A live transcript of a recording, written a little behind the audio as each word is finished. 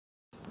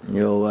You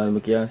know, what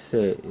we can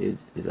say it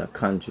is a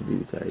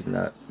contributor. It's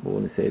not, I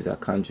want to say it's a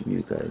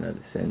contributor in the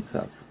sense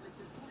of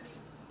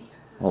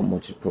how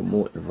much it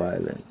promote the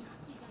violence,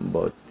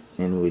 but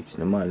in which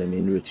the man them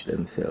enrich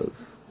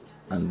themselves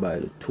and buy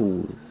the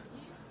tools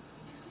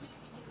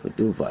for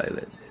do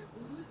violence.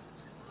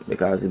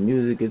 Because the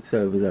music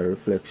itself is a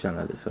reflection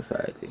of the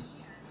society.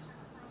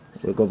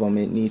 What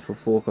government need to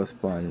focus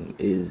on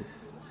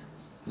is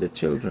the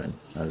children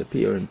and the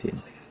parenting.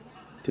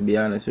 To be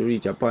honest, we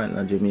reach a point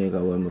in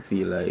Jamaica when we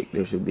feel like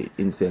there should be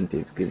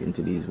incentives given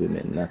to these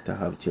women not to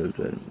have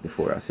children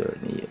before a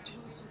certain age,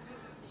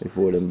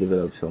 before them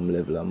develop some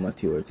level of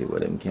maturity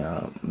where them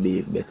can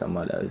be better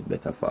mothers,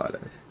 better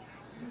fathers.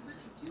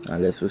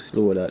 Unless we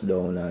slow that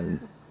down and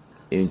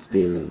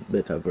instill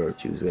better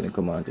virtues when it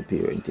comes on to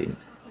parenting,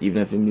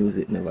 even if the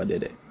music never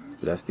did it,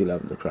 but I still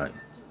have the crime.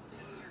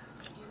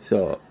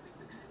 So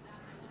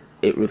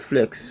it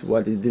reflects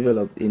what is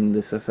developed in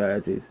the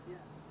societies.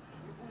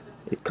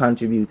 It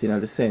contributes in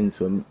a sense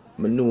when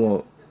I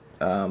know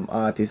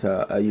artists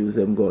are use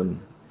them gun,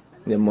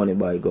 them money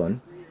buy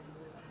gun.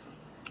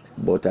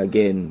 But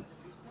again,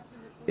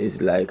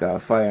 it's like a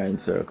fire in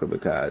circle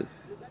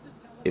because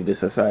if the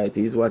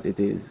society is what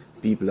it is,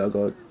 people are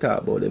going to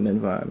talk about them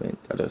environment.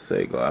 I just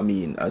say, I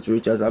mean, as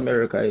rich as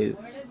America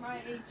is,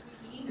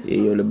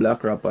 you hear the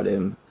black rapper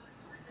them,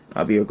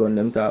 I be gun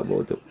them talk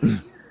about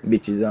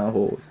bitches and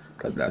hoes,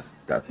 because that's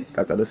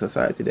the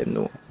society them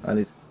know, and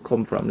it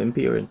come from them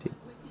parenting.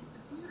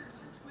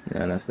 You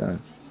understand?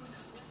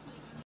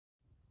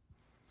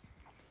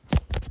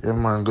 Yeah,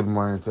 man, good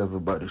morning to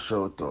everybody.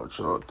 Shout out,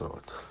 shout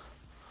out.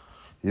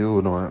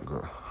 You know it,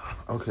 go.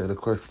 Okay, the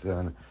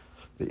question,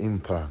 the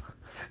impact.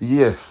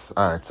 Yes,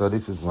 alright, so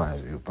this is my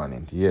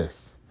viewpoint.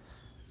 Yes,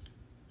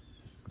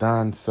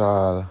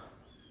 dancehall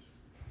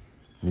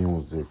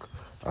music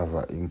have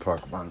an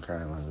impact on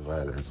crime and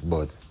violence,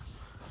 but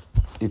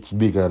it's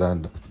bigger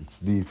than that,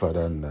 it's deeper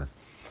than that.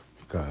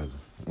 Because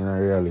in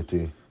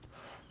reality,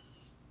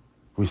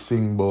 we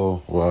sing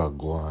about what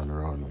go on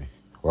around me,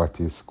 what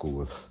is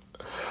cool.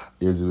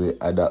 Yes,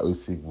 we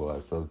sing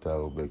about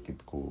sometimes we make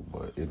it cool,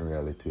 but in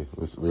reality,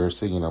 we're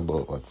singing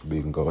about what's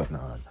been going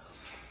on.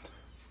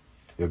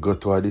 You go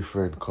to a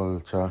different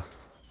culture,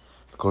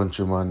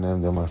 countryman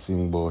them are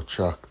sing about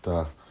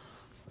tractor,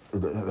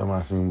 them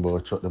are sing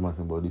about truck, them are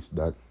sing about this,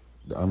 that.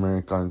 The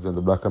Americans and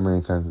the black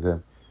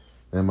Americans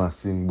them are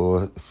sing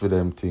about for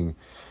them thing.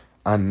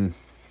 And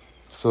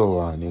so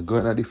on. You go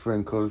in a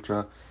different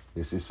culture,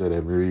 you see so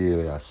them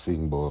really are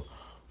sing about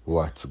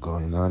what's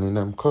going on in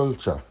them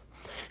culture.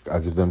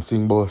 As if them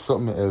sing about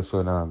something else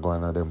when not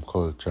going on them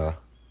culture,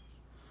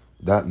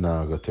 that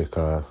now go take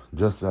off.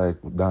 Just like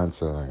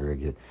dancehall and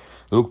reggae.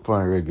 Look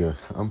for reggae.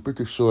 I'm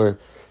pretty sure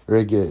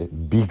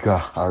reggae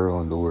bigger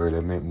around the world.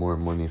 They make more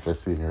money for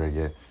sing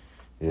reggae.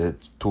 You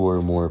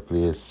tour more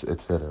place,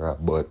 etc.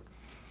 But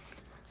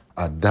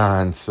a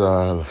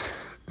dancehall,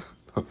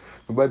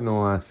 nobody no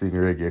want to sing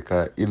reggae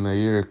because in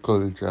your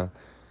culture,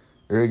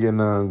 reggae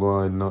not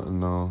going nothing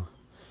now.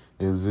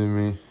 You see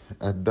me?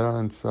 A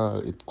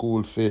dancehall, it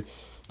cool for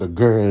the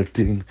girl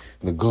thing,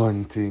 the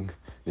gun thing,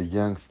 the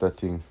gangster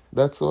thing.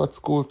 That's what's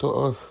cool to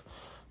us.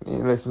 I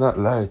mean, let's not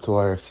lie to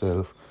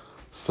ourselves.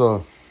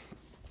 So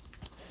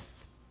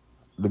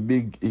the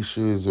big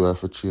issue is we have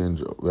to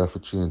change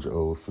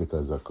how we flick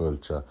as a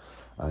culture,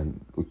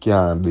 and we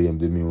can't blame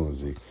the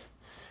music.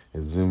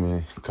 You see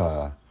me?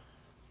 Cause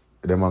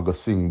them are go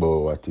sing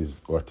about what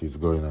is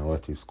going on,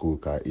 what is cool.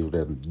 Cause if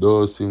them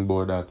don't sing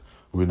about that,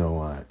 we don't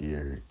want to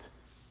hear it.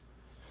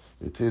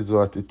 It is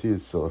what it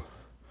is, so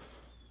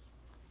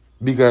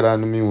bigger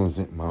than the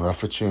music, man. We have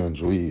to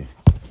change we.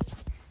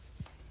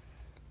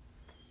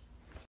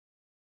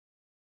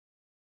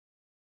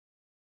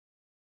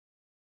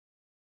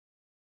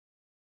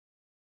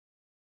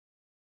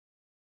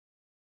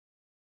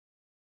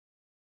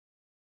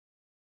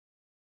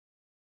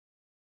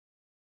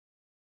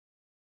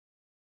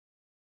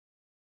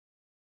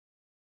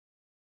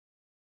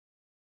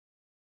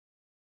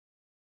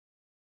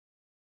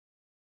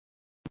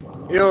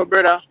 Yo,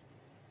 brother,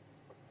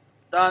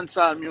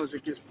 dancehall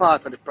music is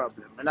part of the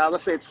problem. And I'm gonna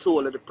say it's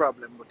solely the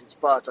problem, but it's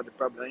part of the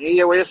problem. You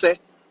hear what you say?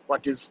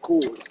 What is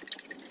cool?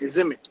 You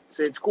see me?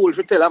 Say it's cool if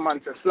you tell a man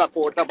to slap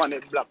out a man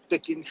block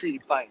taking 3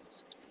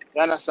 pints.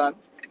 You understand?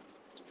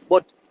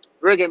 But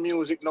reggae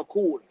music no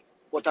cool.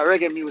 But a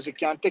reggae music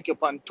can take you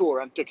on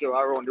tour and take you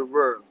around the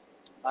world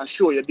and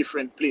show you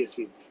different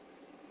places.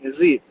 You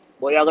see it?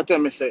 But you gotta tell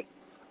me say,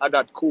 are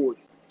that cool?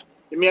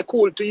 It may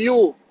cool to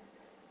you.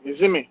 You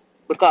see me?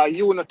 Because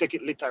you not take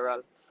it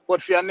literal.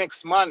 But for your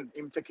next man,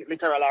 him take it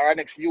literal, or our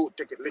next you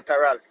take it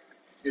literal.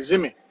 You see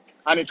me?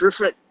 And it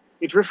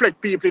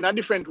reflect people in a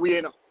different way,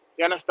 you know.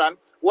 You understand?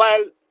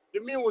 While the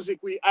music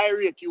we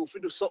irate you if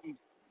you do something,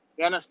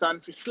 you understand,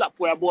 if you slap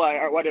with a boy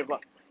or whatever.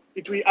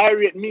 It will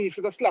irate me if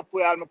you go slap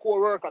with my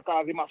co-worker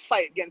because he might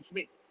fight against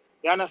me.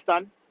 You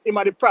understand? Him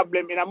had the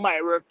problem in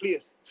my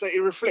workplace. So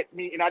it reflect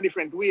me in a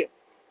different way.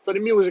 So the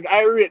music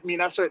irate me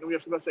in a certain way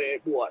if you go say, hey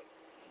boy.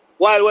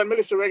 While when I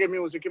listen to reggae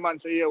music, you man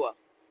say, yeah, what?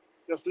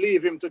 Just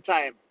leave him to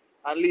time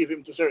and leave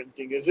him to certain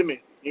things. You see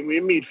me? He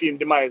meet for him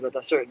demise at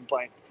a certain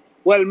point.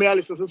 Well, me I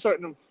listen to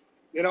certain,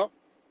 you know,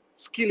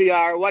 skilly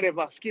or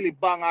whatever, skilly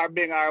bang or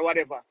bang or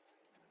whatever.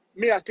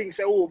 Me I think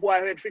say, oh boy,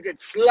 head figure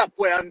slap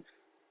way and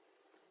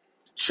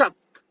chop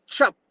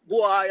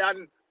boy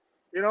and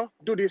you know,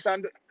 do this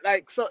and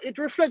like so it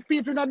reflects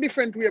people in a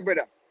different way,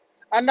 brother.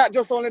 And not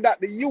just only that,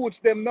 the youths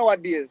them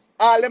nowadays,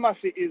 all them I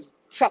see is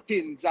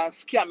choppings and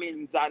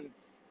scammings and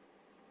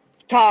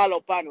tall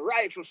up and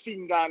rifle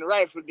finger and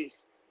rifle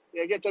this.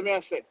 You get what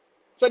I say?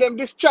 So them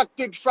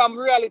distracted from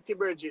reality,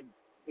 virgin.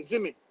 You see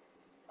me?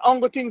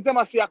 Only things them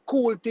I see are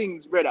cool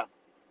things, brother.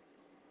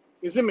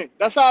 You see me?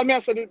 That's all me I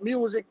say. The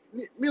music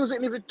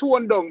need to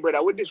tone down,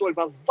 brother, with this whole heap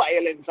of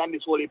violence and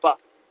this whole heap of,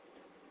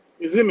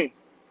 you see me?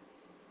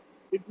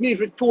 It needs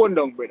to tone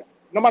down, brother.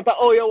 No matter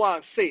how you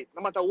want to say it,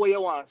 no matter what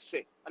you want to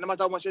say, and no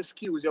matter how much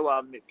excuse you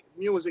want to make,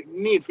 music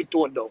need to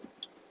tone down.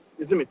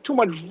 You see me? Too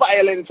much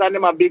violence and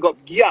them a big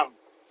up gang.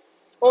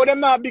 How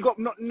them not big up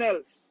nothing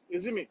else? You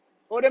see me?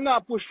 How them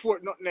not push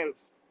forth nothing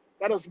else?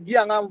 That is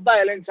gang and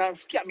violence and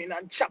scamming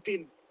and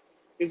chopping.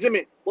 You see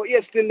me? But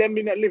yet still them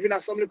living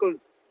at some little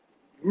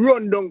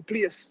rundown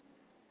place.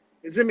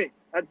 You see me?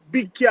 A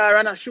big car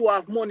and a show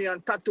off money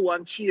and tattoo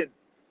and chain.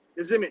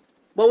 You see me?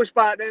 But which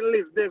part they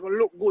live, they can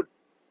look good.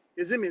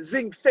 You see me?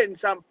 Zinc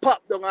fence and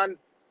pop down and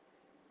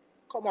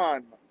come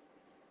on, man.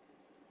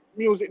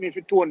 Music need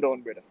to tone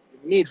down, brother.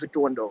 It need to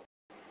tone down.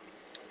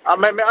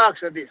 And let me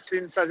ask you this,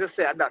 since as you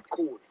say that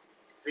cool.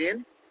 See?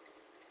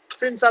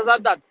 Since as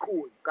that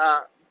cool,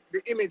 because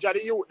the image of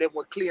the youth them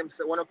will claim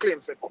say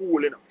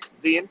cool, you know.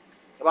 See? They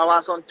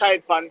want some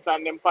tight pants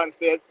and them pants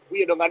they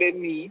way down at their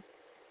knee.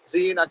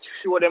 See, and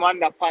show them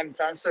underpants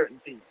and certain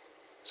things.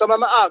 So let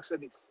me ask you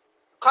this.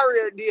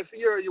 Career day for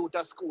your youth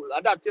at school.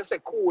 And that you say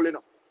cool, you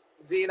know.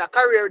 See, in a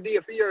career day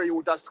for your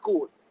youth at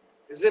school.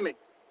 You see me?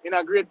 In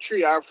a grade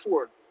 3 or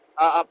 4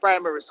 a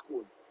primary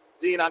school.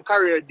 See, in a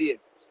career day.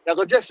 You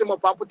go dress him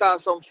up and put on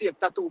some fake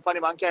tattoo on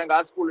him and can't go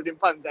to school with him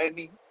pants and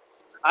knee.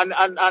 And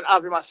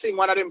have him sing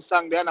one of them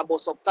songs there and a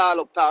bust up, tall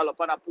up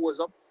and a pose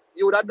up.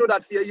 You would do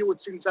that for your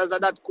youth since as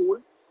that cool.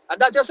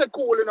 And that you say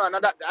cool, you know, and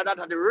that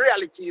the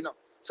reality, you know.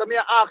 So me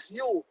ask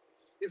you,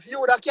 if you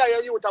would carry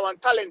your youth on one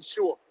talent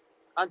show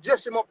and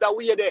dress him up that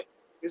way there,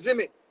 you see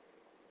me?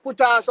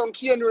 Put on some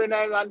cane ring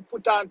and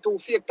put on 2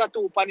 fake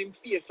tattoo on him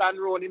face and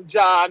round him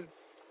jaw and,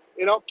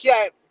 you know,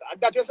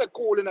 that you say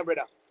cool, you know,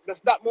 brother.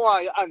 That's that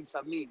more your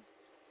answer mean.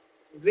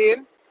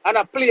 Zane, and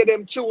I play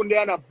them tune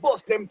there and I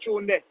bust them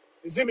tune there.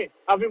 You see me?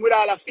 Have him with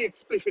all a fake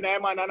spliff in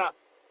him and I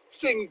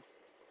sing,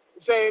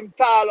 say him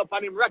tall up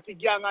and him ratty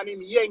gang and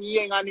him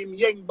yeng and him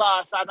yeng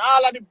bass and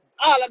all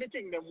of the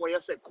thing them where you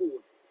say cool.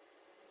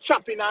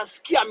 Chopping and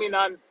scamming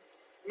and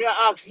me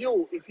I ask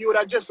you if you would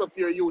have dressed up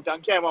your youth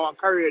and came on a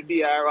career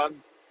day or on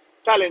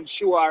talent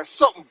show or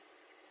something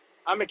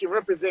and make him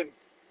represent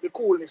the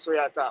coolness we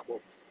are talking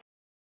about.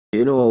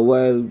 You know,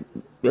 while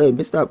yeah,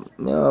 me stop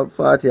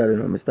 40 years,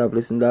 you know, me stop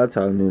listening to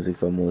dancehall music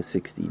for more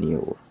 16 years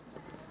old.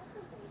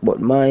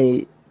 But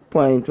my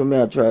point for me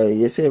I try,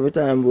 you see every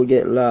time we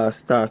get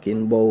lost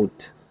talking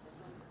about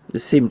the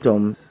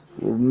symptoms,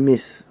 we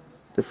miss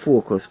the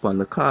focus on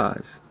the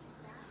cause.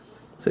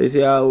 So you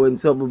see how when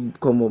something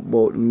come up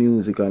about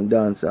music and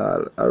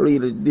dancehall, a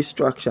really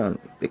distraction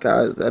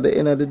because at the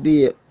end of the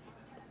day,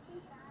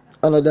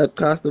 all of that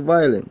causes the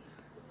violence.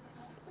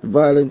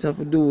 Violence have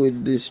to do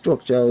with the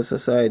structure of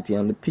society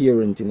and the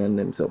parenting and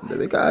them something.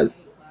 Because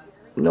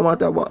no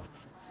matter what,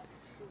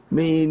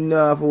 me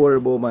not have to worry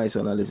about my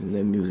son and listen to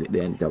the music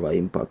there and it have an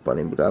impact on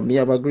him because me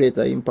have a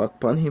greater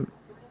impact on him.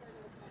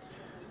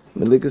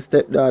 My little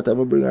stepdaughter,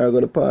 I bring her to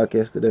the park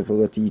yesterday for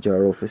to teach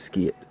her how to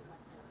skate.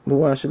 I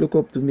want she look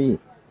up to me.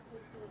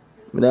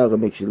 I'm not gonna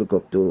make she look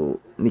up to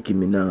Nicki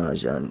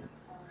Minaj and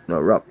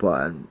rapper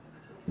and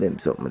them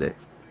something there.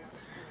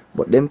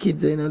 But them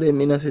kids, you know,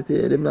 them in a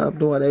city, them not have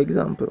no other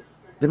example.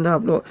 Them not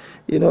have no,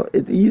 you know,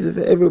 it's easy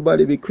for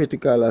everybody to be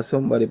critical of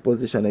somebody's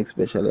position,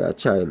 especially a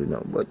child, you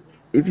know. But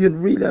if you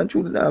really and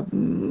truly have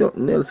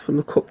nothing else to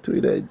look up to,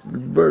 you know, it's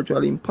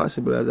virtually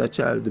impossible as a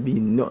child to be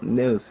nothing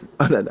else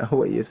other than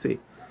what you say.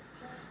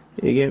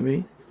 You get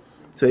me?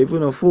 So if you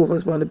don't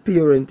focus on the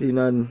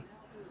parenting and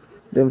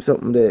them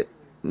something that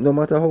no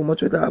matter how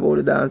much we talk about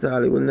the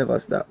dancehall, it will never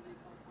stop.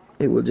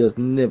 It will just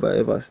never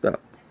ever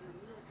stop.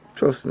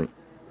 Trust me.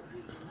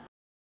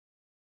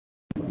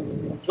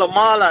 So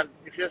Marlon,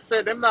 if you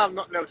say them not have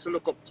nothing else to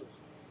look up to,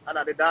 and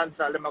at the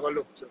dancehall them are gonna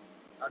look to,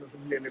 and if you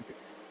blame it.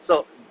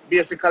 So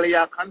basically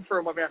you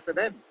confirm what I said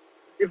then.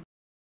 If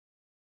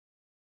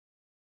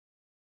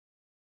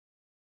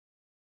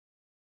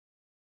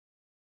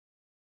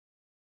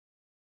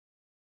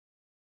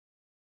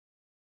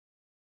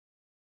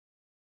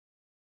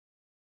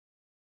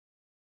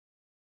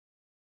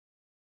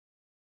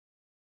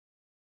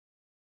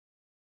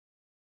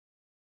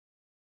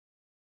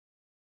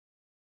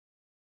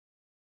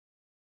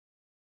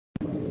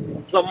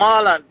so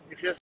Marlon,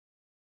 if you say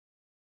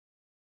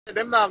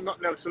them not have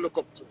nothing else to look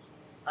up to,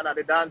 and at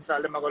the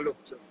dancehall them are gonna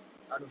look to,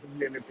 and if you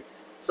blame it.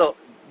 So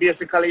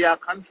basically you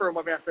confirm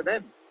what I said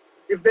then.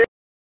 If they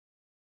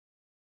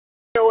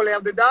only we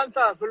have the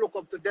dancehall to look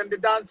up to, then the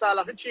dancehall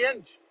have to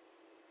change.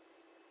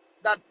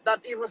 That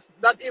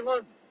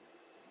even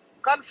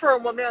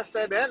confirm what me I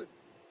said then.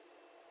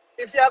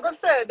 If you are gonna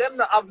say them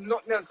not have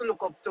nothing else to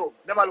look up to,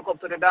 them I look up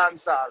to the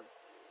dancehall,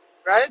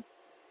 right?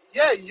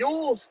 Yeah,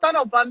 you stand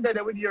up and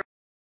there with your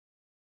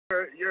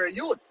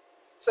youth.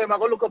 So I'm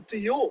gonna look up to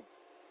you.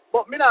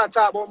 But me not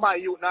talk about my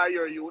youth nor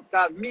your youth,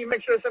 because me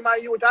make sure say my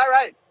youth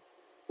alright.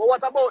 But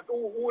what about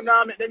who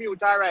now make them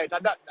youth alright?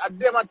 And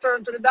them a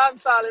turn to the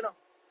dancehall, you know.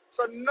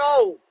 So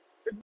no,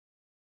 the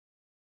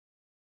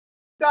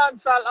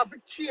dancehall have to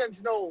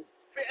change now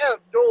to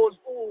help those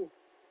who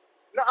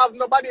not have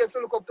nobody else to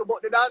look up to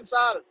but the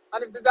dancehall.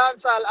 And if the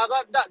dancehall I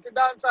got that the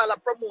dancehall I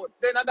promote,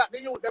 then that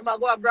the youth them a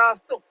go a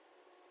grass too.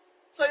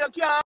 So you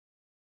can't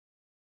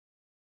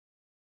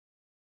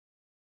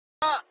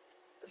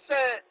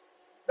say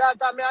that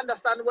I may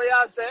understand what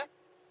you say,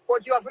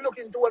 but you have to look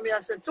into what me I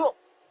say too.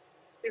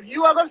 If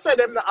you are gonna say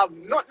them that have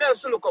nothing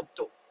else to look up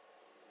to,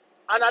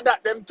 and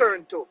that them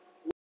turn to,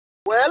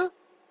 well,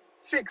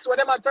 fix what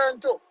them a turn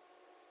to.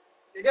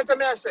 You get what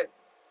me I say?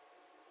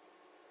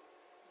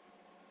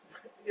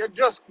 You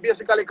just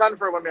basically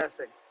confirm what me I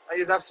say. And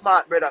he's a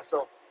smart brother,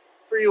 so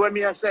free what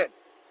me I say.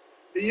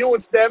 The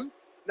youths them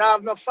now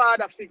have no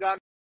father figure,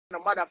 no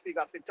mother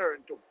figure to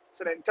turn to.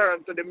 So then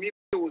turn to the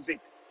music.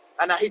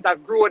 And I hit a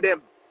grow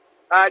them.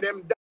 Or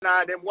them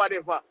or them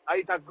whatever. I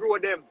hit a grow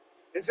them.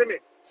 You see me?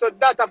 So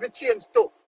that have to change too.